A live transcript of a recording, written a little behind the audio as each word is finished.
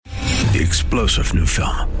The explosive new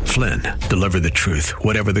film, Flynn, Deliver the Truth,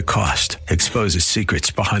 Whatever the Cost, exposes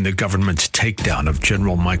secrets behind the government's takedown of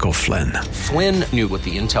General Michael Flynn. Flynn knew what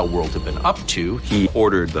the intel world had been up to. He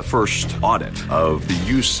ordered the first audit of the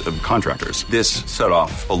use of contractors. This set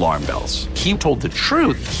off alarm bells. He told the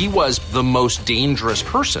truth. He was the most dangerous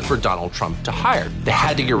person for Donald Trump to hire. They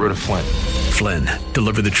had to get rid of Flynn. Flynn,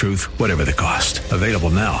 Deliver the Truth, Whatever the Cost. Available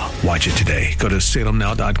now. Watch it today. Go to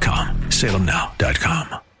salemnow.com.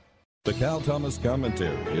 salemnow.com. The Cal Thomas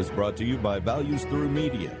Commentary is brought to you by Values Through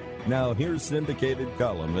Media. Now here's syndicated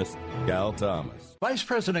columnist Cal Thomas. Vice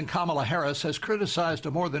President Kamala Harris has criticized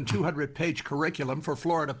a more than 200-page curriculum for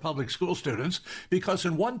Florida public school students because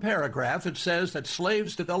in one paragraph it says that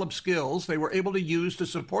slaves developed skills they were able to use to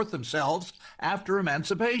support themselves after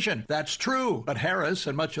emancipation. That's true, but Harris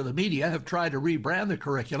and much of the media have tried to rebrand the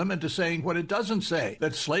curriculum into saying what it doesn't say,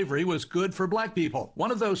 that slavery was good for black people.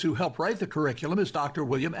 One of those who helped write the curriculum is Dr.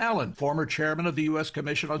 William Allen, former chairman of the U.S.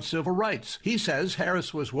 Commission on Civil Rights. He says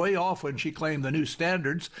Harris was way off when she claimed the new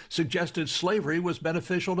standards suggested slavery was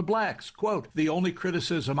beneficial to blacks. Quote, the only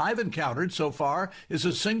criticism I've encountered so far is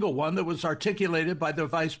a single one that was articulated by the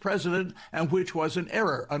vice president and which was an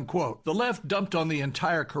error, unquote. The left dumped on the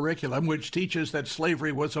entire curriculum, which teaches that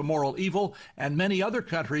slavery was a moral evil, and many other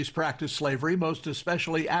countries practice slavery, most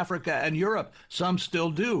especially Africa and Europe. Some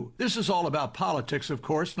still do. This is all about politics, of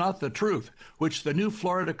course, not the truth, which the new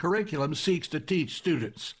Florida curriculum seeks to teach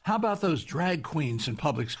students. How about those drag queens in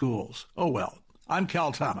public schools? Oh well. I'm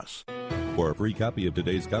Cal Thomas. For a free copy of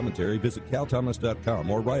today's commentary, visit calthomas.com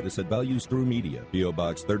or write us at Values Through Media, P.O.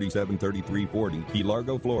 Box 373340, Key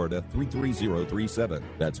Largo, Florida 33037.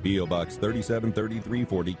 That's P.O. Box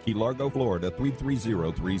 373340, Key Largo, Florida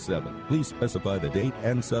 33037. Please specify the date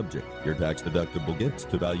and subject. Your tax-deductible gifts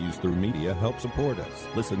to Values Through Media help support us.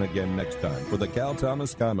 Listen again next time for the Cal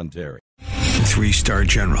Thomas Commentary. 3-star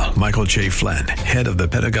General Michael J. Flynn, head of the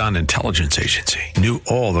Pentagon Intelligence Agency, knew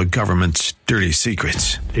all the government's dirty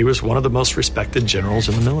secrets. He was one of the most respected generals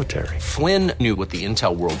in the military. Flynn knew what the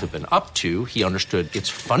intel world had been up to. He understood its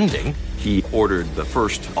funding. He ordered the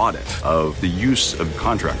first audit of the use of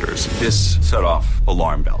contractors. This set off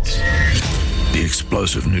alarm bells. The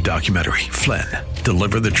explosive new documentary, Flynn,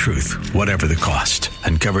 Deliver the Truth, Whatever the Cost,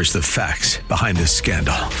 uncovers the facts behind this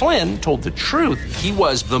scandal. Flynn told the truth. He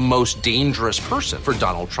was the most dangerous person for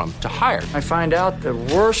Donald Trump to hire. I find out the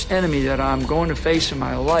worst enemy that I'm going to face in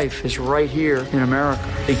my life is right here in America.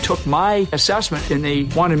 They took my assessment and they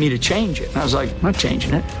wanted me to change it. And I was like, I'm not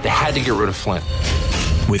changing it. They had to get rid of Flynn.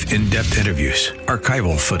 With in-depth interviews,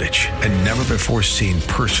 archival footage, and never-before-seen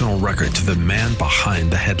personal records of the man behind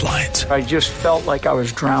the headlines. I just felt like I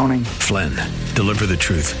was drowning. Flynn, Deliver the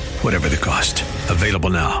Truth, Whatever the Cost.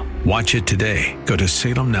 Available now. Watch it today. Go to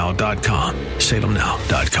salemnow.com.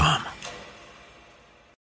 salemnow.com.